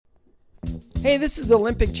Hey, this is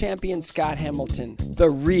Olympic champion Scott Hamilton,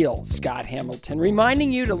 the real Scott Hamilton,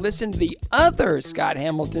 reminding you to listen to the other Scott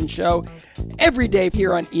Hamilton show every day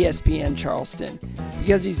here on ESPN Charleston,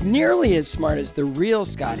 because he's nearly as smart as the real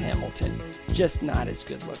Scott Hamilton, just not as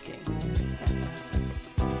good looking.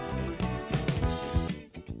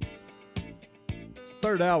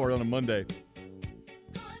 Third hour on a Monday.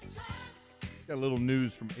 Got a little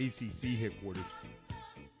news from ACC headquarters.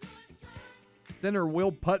 Center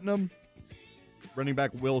Will Putnam, running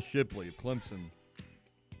back Will Shipley of Clemson,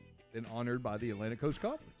 been honored by the Atlantic Coast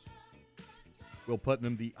Conference. Will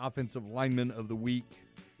Putnam, the offensive lineman of the week.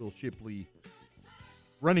 Will Shipley,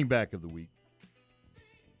 running back of the week.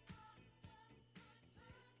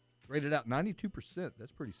 Rated out 92%.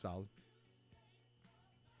 That's pretty solid.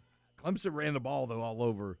 Clemson ran the ball, though, all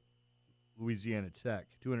over Louisiana Tech,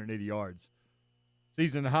 280 yards.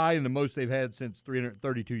 Season high and the most they've had since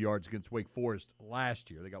 332 yards against Wake Forest last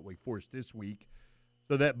year. They got Wake Forest this week.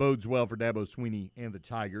 So that bodes well for Dabo Swinney and the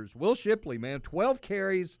Tigers. Will Shipley, man, 12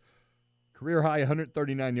 carries, career high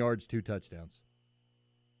 139 yards, 2 touchdowns.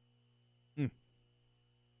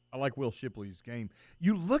 I like Will Shipley's game.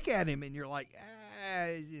 You look at him and you're like,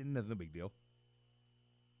 no big deal.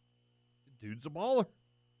 The dude's a baller.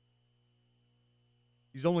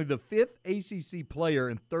 He's only the 5th ACC player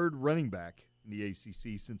and 3rd running back in the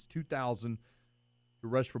ACC since 2000 to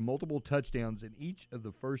rush for multiple touchdowns in each of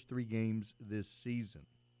the first 3 games this season.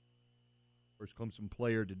 First Clemson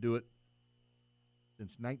player to do it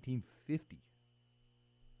since 1950.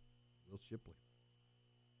 Will Shipley.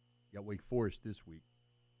 Got Wake Forest this week.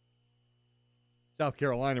 South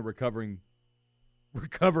Carolina recovering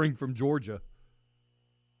from Georgia.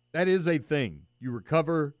 That is a thing. You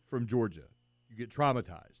recover from Georgia. You get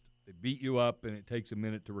traumatized. They beat you up, and it takes a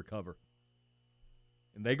minute to recover.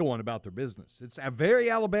 And they go on about their business. It's very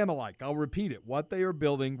Alabama-like. I'll repeat it. What they are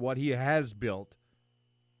building, what he has built,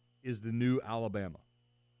 is the new Alabama.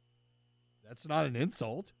 That's not an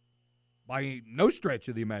insult by no stretch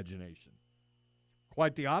of the imagination.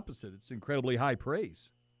 Quite the opposite. It's incredibly high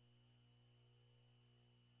praise.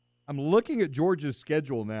 I'm looking at Georgia's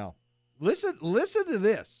schedule now. Listen to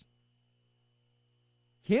this.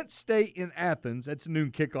 Kent State in Athens. That's a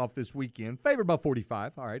noon kickoff this weekend. Favored by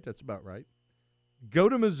 45. All right, that's about right. Go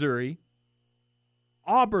to Missouri.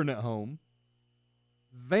 Auburn at home.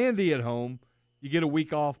 Vandy at home. You get a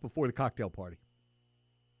week off before the cocktail party.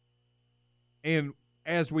 And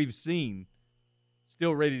as we've seen,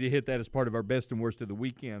 still ready to hit that as part of our best and worst of the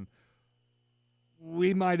weekend.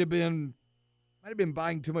 We might have been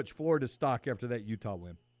buying too much Florida stock after that Utah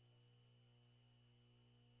win.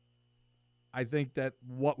 I think that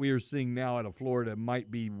what we are seeing now out of Florida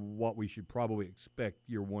might be what we should probably expect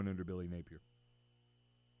year 1 under Billy Napier.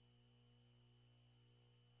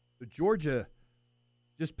 But Georgia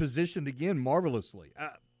just positioned again marvelously.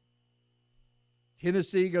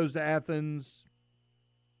 Tennessee goes to Athens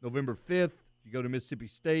November 5th. You go to Mississippi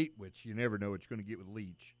State, which you never know what you're going to get with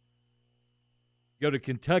Leach. You go to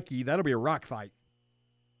Kentucky, that'll be a rock fight.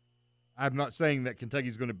 I'm not saying that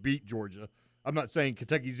Kentucky's going to beat Georgia. I'm not saying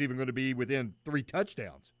Kentucky's even going to be within 3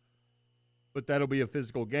 touchdowns. But that'll be a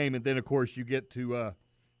physical game. And then, of course, you get to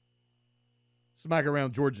smack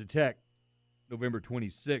around Georgia Tech November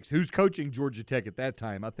 26th. Who's coaching Georgia Tech at that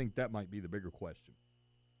time? I think that might be the bigger question.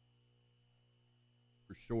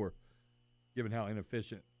 For sure, given how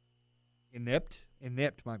inefficient. Inept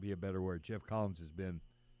might be a better word. Jeff Collins has been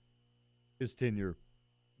his tenure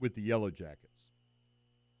with the Yellow Jackets.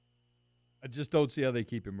 I just don't see how they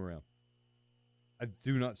keep him around. I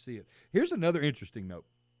do not see it. Here's another interesting note,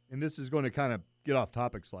 and this is going to kind of get off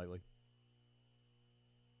topic slightly.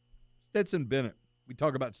 Stetson Bennett. We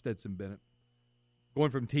talk about Stetson Bennett going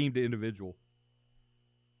from team to individual.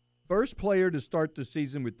 First player to start the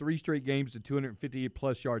season with 3 straight games of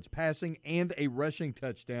 258-plus yards passing and a rushing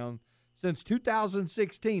touchdown since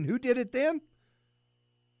 2016. Who did it then?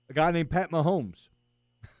 A guy named Pat Mahomes.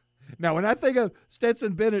 Now, when I think of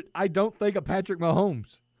Stetson Bennett, I don't think of Patrick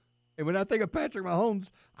Mahomes. And when I think of Patrick Mahomes,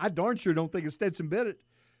 I darn sure don't think of Stetson Bennett.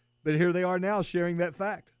 But here they are now sharing that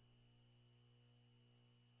fact.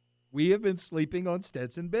 We have been sleeping on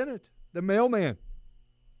Stetson Bennett, the mailman.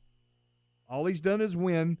 All he's done is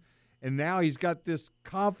win, and now he's got this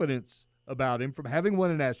confidence about him from having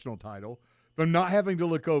won a national title, from not having to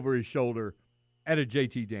look over his shoulder at a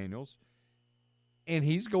JT Daniels. And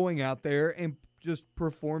he's going out there and just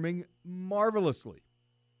performing marvelously.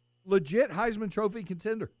 Legit Heisman Trophy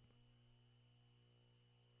contender.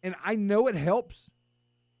 And I know it helps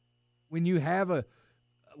when you have a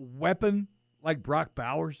weapon like Brock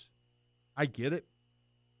Bowers. I get it.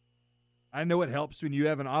 I know it helps when you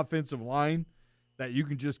have an offensive line that you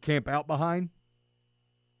can just camp out behind.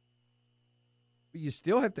 But you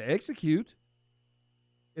still have to execute.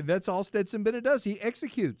 And that's all Stetson Bennett does. He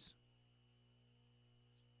executes.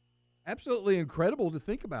 Absolutely incredible to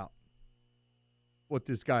think about what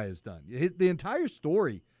this guy has done. The entire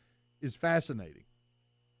story is fascinating.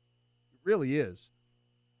 It really is.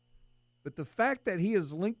 But the fact that he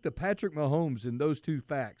has linked to Patrick Mahomes in those two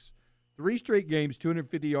facts, 3 straight games,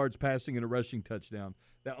 250 yards passing and a rushing touchdown,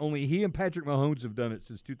 that only he and Patrick Mahomes have done it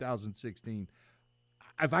since 2016.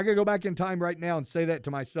 If I could go back in time right now and say that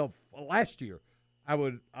to myself last year, I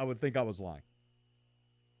would think I was lying.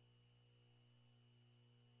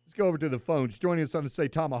 Let's go over to the phones. Joining us on the Say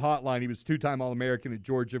Tama hotline, he was 2-time All-American at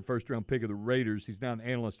Georgia, first-round pick of the Raiders. He's now an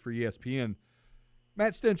analyst for ESPN.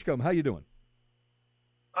 Matt Stinchcomb, how you doing?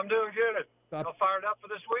 I'm doing good. All fired up for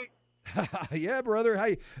this week? Yeah, brother.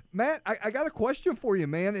 Hey, Matt, I got a question for you,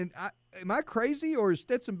 man. And am I crazy, or is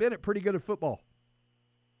Stetson Bennett pretty good at football?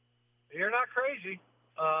 You're not crazy.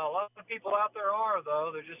 A lot of people out there are,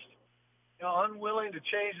 though. They're just unwilling to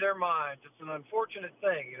change their minds. It's an unfortunate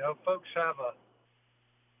thing. Folks have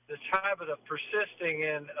this habit of persisting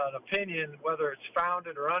in an opinion, whether it's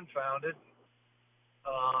founded or unfounded.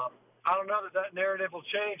 I don't know that narrative will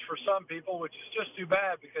change for some people, which is just too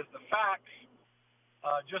bad because the facts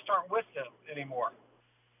just aren't with them anymore.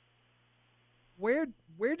 Where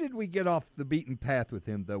did we get off the beaten path with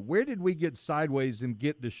him, though? Where did we get sideways and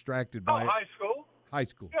get distracted by it? High school. High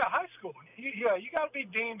school. Yeah, high school. You got to be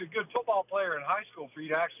deemed a good football player in high school for you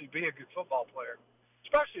to actually be a good football player,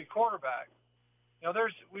 especially a quarterback.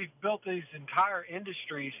 We've built these entire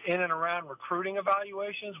industries in and around recruiting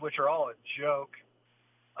evaluations, which are all a joke.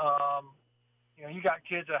 You got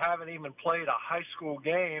kids that haven't even played a high school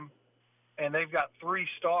game, and they've got 3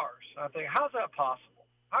 stars. I think, how's that possible?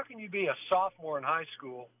 How can you be a sophomore in high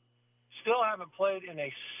school, still haven't played in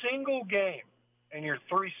a single game, and you're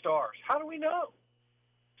 3 stars? How do we know?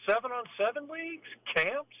 7-on-7 leagues?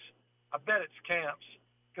 Camps? I bet it's camps.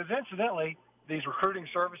 Because incidentally, these recruiting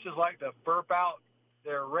services like to burp out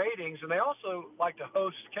their ratings, and they also like to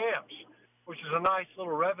host camps, which is a nice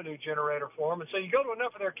little revenue generator for them. And so you go to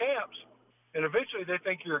enough of their camps, and eventually they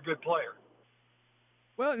think you're a good player.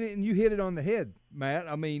 Well, and you hit it on the head, Matt.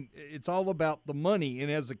 I mean, it's all about the money.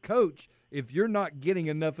 And as a coach, if you're not getting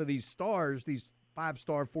enough of these stars, these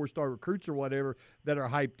 5-star, 4-star recruits or whatever that are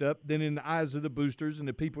hyped up, then in the eyes of the boosters and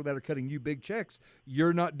the people that are cutting you big checks,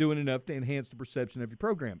 you're not doing enough to enhance the perception of your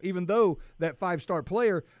program, even though that 5-star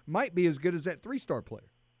player might be as good as that 3-star player.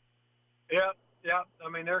 Yeah. I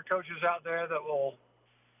mean, there are coaches out there that will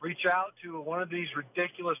reach out to one of these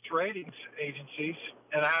ridiculous ratings agencies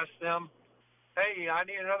and ask them, hey, I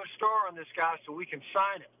need another star on this guy so we can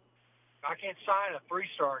sign it. I can't sign a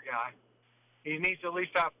 3-star guy. He needs to at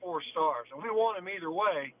least have 4 stars. And we want him either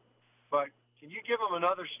way, but can you give him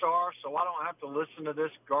another star so I don't have to listen to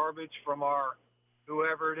this garbage from our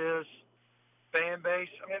whoever it is fan base?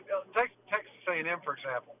 I mean, take Texas A&M, for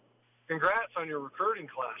example. Congrats on your recruiting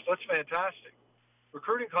class. That's fantastic.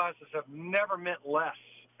 Recruiting classes have never meant less,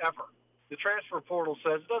 ever. The transfer portal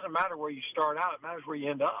says it doesn't matter where you start out, it matters where you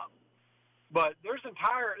end up. But there's an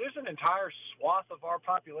entire swath of our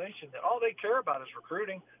population that all they care about is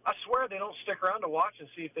recruiting. I swear they don't stick around to watch and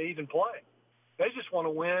see if they even play. They just want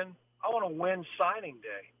to win. I want to win signing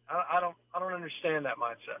day. I don't understand that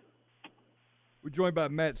mindset. We're joined by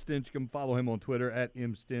Matt Stinchcomb. Follow him on Twitter at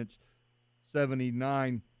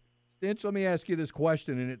mstinch79. Stinch, let me ask you this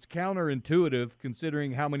question, and it's counterintuitive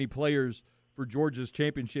considering how many players for Georgia's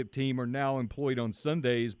championship team are now employed on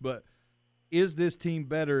Sundays, but is this team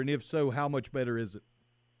better, and if so, how much better is it?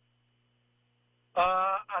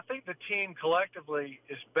 I think the team collectively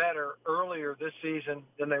is better earlier this season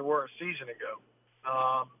than they were a season ago.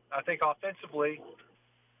 I think offensively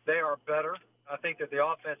they are better. I think that the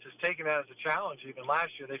offense has taken that as a challenge. Even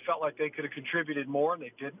last year, they felt like they could have contributed more, and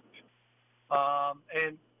they didn't.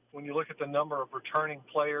 And when you look at the number of returning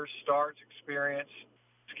players, starts, experience,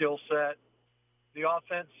 skill set, the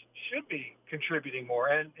offense should be contributing more,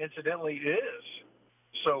 and incidentally is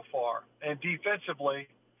so far. And defensively,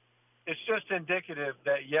 it's just indicative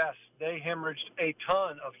that, yes, they hemorrhaged a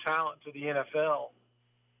ton of talent to the NFL,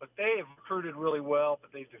 but they have recruited really well,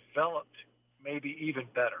 but they've developed maybe even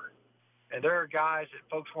better. And there are guys that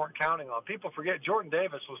folks weren't counting on. People forget Jordan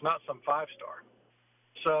Davis was not some 5-star.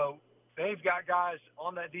 So they've got guys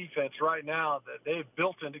on that defense right now that they've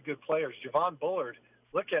built into good players. Javon Bullard,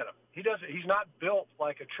 look at him. He's not built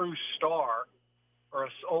like a true star or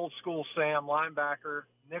an old school Sam linebacker,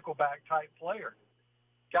 nickelback type player.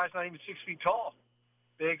 Guy's not even 6 feet tall.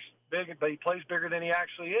 Big, but he plays bigger than he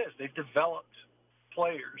actually is. They've developed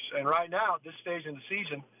players. And right now, at this stage in the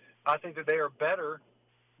season, I think that they are better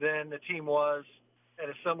than the team was at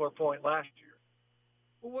a similar point last year.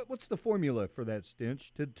 Well, what's the formula for that,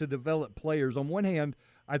 Stinch, to develop players? On one hand,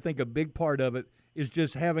 I think a big part of it is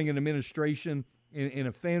just having an administration and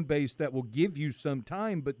a fan base that will give you some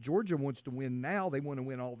time, but Georgia wants to win now. They want to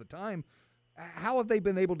win all the time. How have they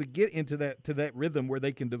been able to get into that rhythm where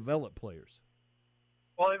they can develop players?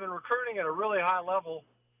 Well, they've been recruiting at a really high level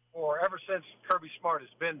ever since Kirby Smart has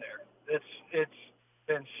been there. It's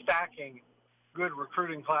been stacking good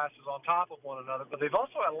recruiting classes on top of one another, but they've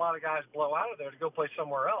also had a lot of guys blow out of there to go play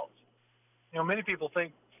somewhere else. Many people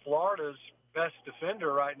think Florida's best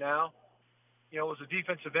defender right now, was a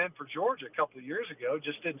defensive end for Georgia a couple of years ago,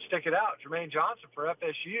 just didn't stick it out. Jermaine Johnson for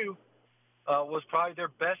FSU was probably their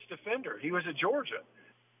best defender. He was at Georgia.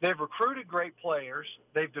 They've recruited great players.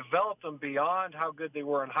 They've developed them beyond how good they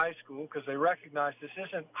were in high school because they recognize this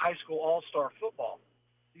isn't high school all-star football.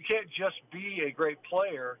 You can't just be a great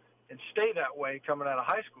player and stay that way coming out of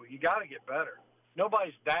high school. You got to get better.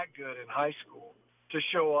 Nobody's that good in high school to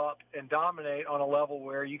show up and dominate on a level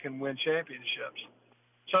where you can win championships.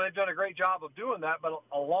 So they've done a great job of doing that, but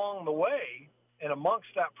along the way and amongst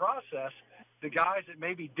that process, the guys that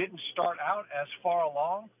maybe didn't start out as far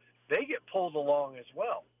along, they get pulled along as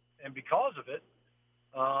well. And because of it,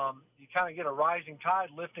 you kind of get a rising tide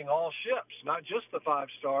lifting all ships, not just the 5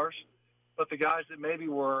 stars, but the guys that maybe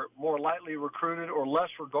were more lightly recruited or less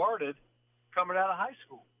regarded coming out of high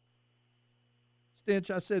school.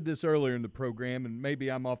 Stinch, I said this earlier in the program, and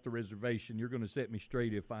maybe I'm off the reservation. You're going to set me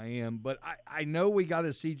straight if I am. But I know we got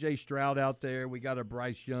a C.J. Stroud out there. We got a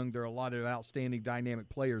Bryce Young. There are a lot of outstanding dynamic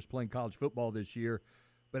players playing college football this year.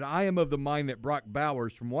 But I am of the mind that Brock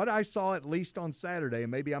Bowers, from what I saw at least on Saturday,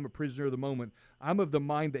 and maybe I'm a prisoner of the moment, I'm of the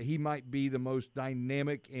mind that he might be the most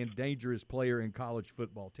dynamic and dangerous player in college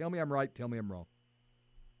football. Tell me I'm right. Tell me I'm wrong.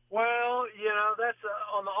 Well, that's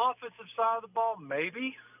on the offensive side of the ball,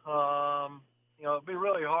 maybe. It'd be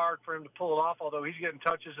really hard for him to pull it off, although he's getting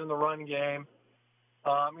touches in the run game.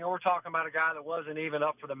 We're talking about a guy that wasn't even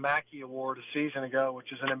up for the Mackey Award a season ago,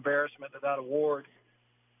 which is an embarrassment that award.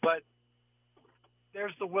 But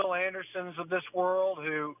there's the Will Andersons of this world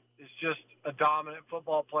who is just a dominant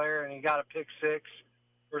football player, and he got a pick 6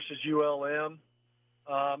 versus ULM.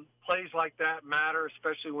 Plays like that matter,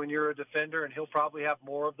 especially when you're a defender, and he'll probably have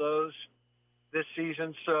more of those this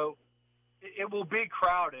season. So it will be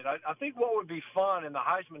crowded. I think what would be fun, and the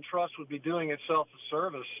Heisman Trust would be doing itself a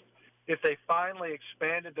service, if they finally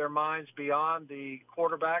expanded their minds beyond the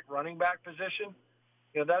quarterback, running back position.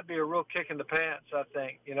 That'd be a real kick in the pants, I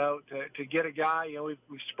think, to get a guy. We've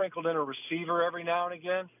sprinkled in a receiver every now and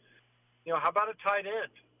again. How about a tight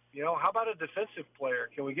end? How about a defensive player?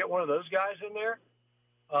 Can we get one of those guys in there?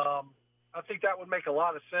 I think that would make a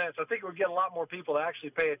lot of sense. I think it would get a lot more people to actually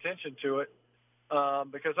pay attention to it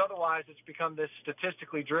because otherwise it's become this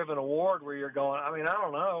statistically driven award where you're going, I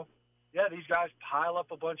don't know. Yeah, these guys pile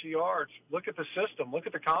up a bunch of yards. Look at the system. Look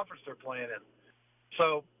at the conference they're playing in.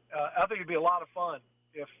 So I think it'd be a lot of fun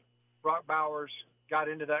if Brock Bowers got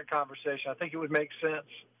into that conversation. I think it would make sense.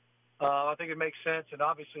 I think it makes sense, and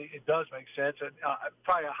obviously it does make sense. And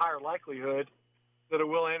probably a higher likelihood that a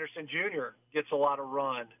Will Anderson Jr. gets a lot of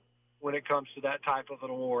run when it comes to that type of an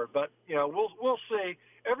award. But we'll see.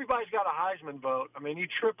 Everybody's got a Heisman vote. You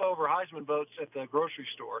trip over Heisman votes at the grocery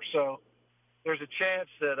store, so there's a chance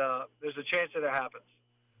that it happens.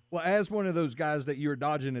 Well, as one of those guys that you're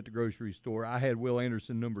dodging at the grocery store, I had Will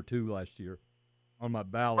Anderson number 2 last year on my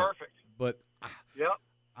ballot. Perfect. But yep.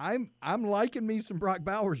 I'm liking me some Brock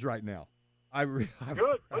Bowers right now. Good.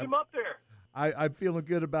 Put him up there. I'm feeling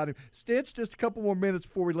good about him. Stitch, just a couple more minutes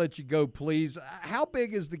before we let you go, please. How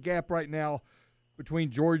big is the gap right now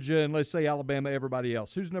between Georgia and, let's say, Alabama, everybody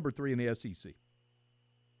else? Who's number 3 in the SEC?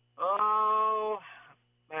 Oh,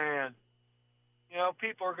 man.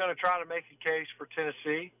 People are going to try to make a case for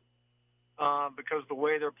Tennessee because the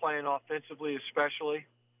way they're playing offensively, especially.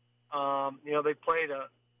 They've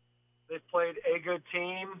played a good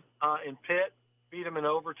team in Pitt, beat them in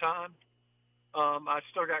overtime. I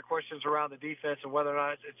still got questions around the defense and whether or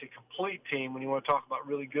not it's a complete team when you want to talk about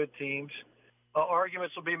really good teams.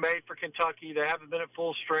 Arguments will be made for Kentucky. They haven't been at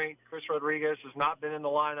full strength. Chris Rodriguez has not been in the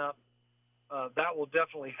lineup. That will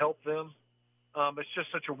definitely help them. It's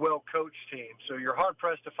just such a well-coached team. So you're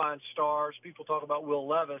hard-pressed to find stars. People talk about Will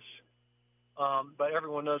Levis, but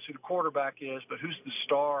everyone knows who the quarterback is, but who's the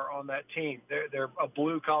star on that team? They're a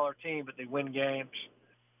blue-collar team, but they win games.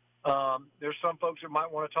 There's some folks that might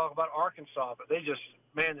want to talk about Arkansas, but it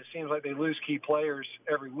seems like they lose key players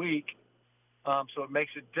every week, so it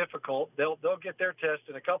makes it difficult. They'll get their test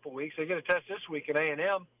in a couple weeks. They get a test this week at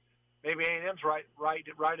A&M. Maybe A&M's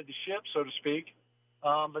righted the ship, so to speak.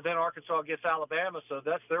 But then Arkansas gets Alabama, so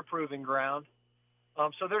that's their proving ground.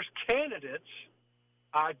 So there's candidates.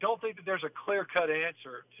 I don't think that there's a clear-cut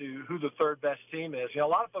answer to who the third best team is. A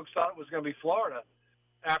lot of folks thought it was going to be Florida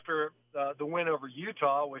after the win over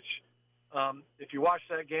Utah, which if you watch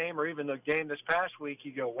that game or even the game this past week,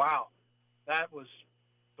 you go, wow, that was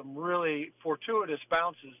some really fortuitous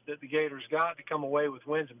bounces that the Gators got to come away with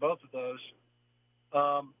wins in both of those.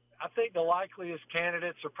 I think the likeliest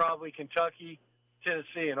candidates are probably Kentucky,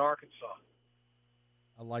 Tennessee, and Arkansas.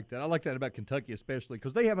 I like that. I like that about Kentucky especially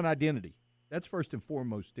because they have an identity. That's first and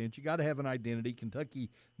foremost, Stinch. You got to have an identity. Kentucky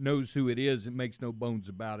knows who it is and makes no bones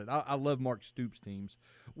about it. I love Mark Stoops' teams.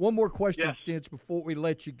 One more question, yes, Stinch, before we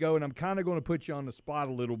let you go, and I'm kind of going to put you on the spot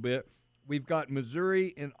a little bit. We've got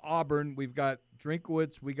Missouri and Auburn. We've got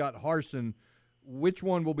Drinkwitz. We got Harsin. Which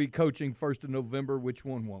one will be coaching 1st of November? Which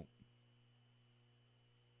one won't?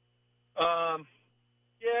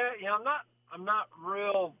 I'm not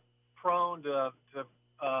real prone to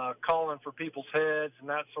calling for people's heads and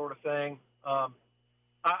that sort of thing.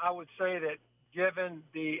 I would say that given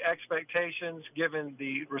the expectations, given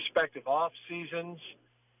the respective off seasons,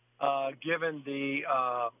 given the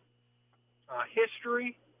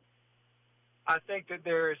history, I think that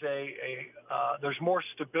there is there's more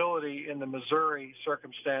stability in the Missouri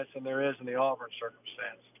circumstance than there is in the Auburn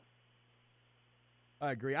circumstance.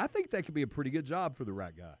 I agree. I think that could be a pretty good job for the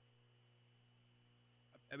right guy.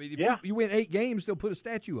 I mean, if you win 8 games, they'll put a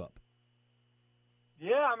statue up.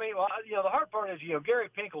 Yeah, I mean, the hard part is, Gary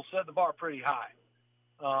Pinkel set the bar pretty high.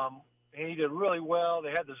 And he did really well. They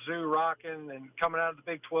had the zoo rocking and coming out of the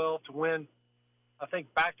Big 12 to win, I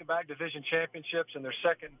think, back-to-back division championships in their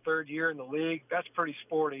second and third year in the league. That's pretty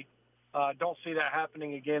sporty. Don't see that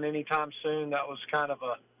happening again anytime soon. That was kind of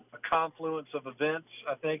a confluence of events,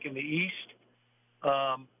 I think, in the East.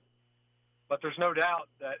 But there's no doubt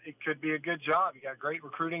that it could be a good job. You got a great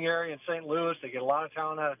recruiting area in St. Louis. They get a lot of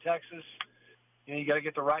talent out of Texas. You got to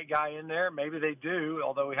get the right guy in there. Maybe they do,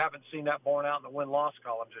 although we haven't seen that borne out in the win-loss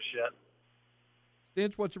column just yet.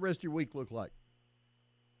 Stinch, what's the rest of your week look like?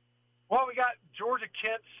 Well, we got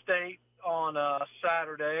Georgia-Kent State on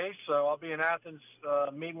Saturday, so I'll be in Athens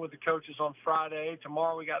meeting with the coaches on Friday.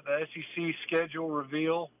 Tomorrow we got the SEC schedule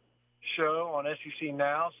reveal show on SEC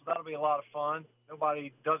Now, so that'll be a lot of fun.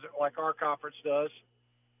 Nobody does it like our conference does,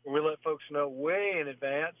 where we let folks know way in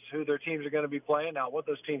advance who their teams are going to be playing. Now, what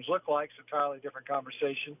those teams look like is an entirely different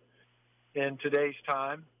conversation in today's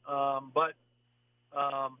time. But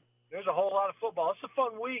there's a whole lot of football. It's a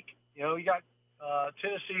fun week. You got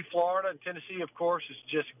Tennessee, Florida, and Tennessee, of course, is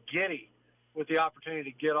just giddy with the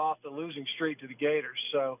opportunity to get off the losing streak to the Gators.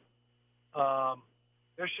 So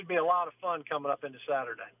there should be a lot of fun coming up into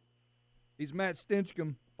Saturday. He's Matt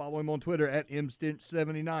Stinchcomb. Follow him on Twitter at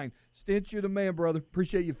mstinch79. Stinch, you're the man, brother.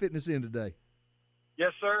 Appreciate you fitting us in today.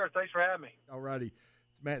 Yes, sir. Thanks for having me. All righty.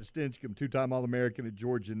 It's Matt Stinchcomb, 2-time All-American at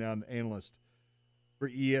Georgia, now an analyst for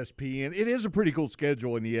ESPN. It is a pretty cool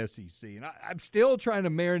schedule in the SEC, and I'm still trying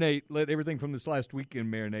to let everything from this last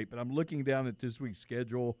weekend marinate, but I'm looking down at this week's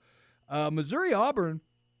schedule. Missouri-Auburn,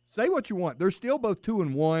 say what you want. They're still both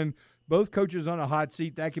 2-1. Both coaches on a hot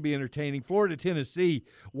seat. That could be entertaining. Florida-Tennessee,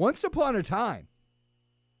 once upon a time,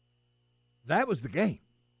 that was the game.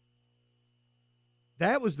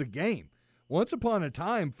 That was the game. Once upon a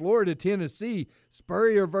time, Florida-Tennessee,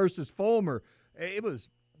 Spurrier versus Fulmer. It was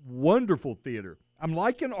wonderful theater. I'm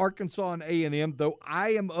liking Arkansas and A&M, though I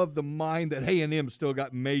am of the mind that A&M still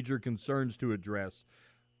got major concerns to address.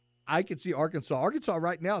 I could see Arkansas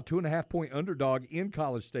right now, 2.5-point underdog in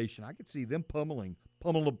College Station. I could see them pummel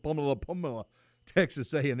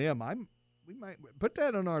Texas A&M. We might put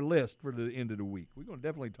that on our list for the end of the week. We're going to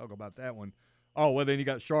definitely talk about that one. Oh, well, then you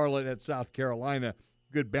got Charlotte at South Carolina.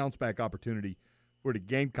 Good bounce-back opportunity for the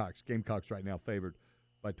Gamecocks. Gamecocks right now favored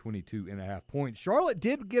by 22.5 points. Charlotte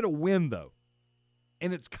did get a win, though,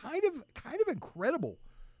 and it's kind of incredible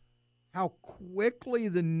how quickly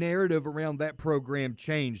the narrative around that program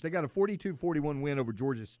changed. They got a 42-41 win over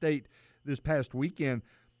Georgia State this past weekend,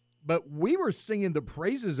 but we were singing the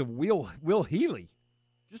praises of Will Healy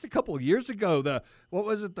just a couple of years ago. The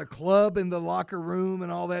club in the locker room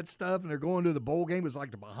and all that stuff, and they're going to the bowl game. It was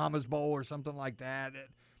like the Bahamas Bowl or something like that.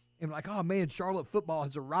 And like, oh, man, Charlotte football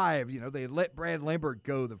has arrived. They had let Brad Lambert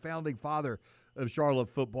go, the founding father of Charlotte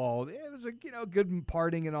football. It was a good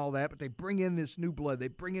parting and all that, but they bring in this new blood. They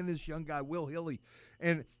bring in this young guy, Will Healy.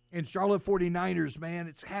 And Charlotte 49ers, man,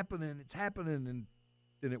 it's happening, and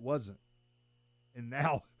then it wasn't. And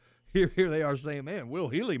now here they are saying, man, Will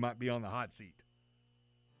Healy might be on the hot seat.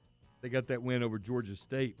 They got that win over Georgia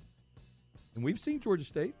State. And we've seen Georgia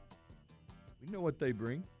State. We know what they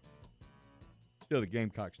bring. Still, the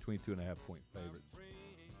Gamecocks 22.5-point favorites.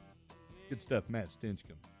 Good stuff, Matt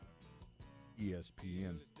Stinchcomb,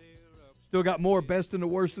 ESPN. Still got more best and the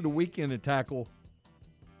worst of the weekend to tackle.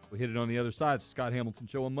 We hit it on the other side. It's the Scott Hamilton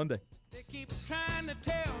Show on Monday. They keep trying to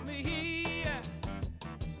tell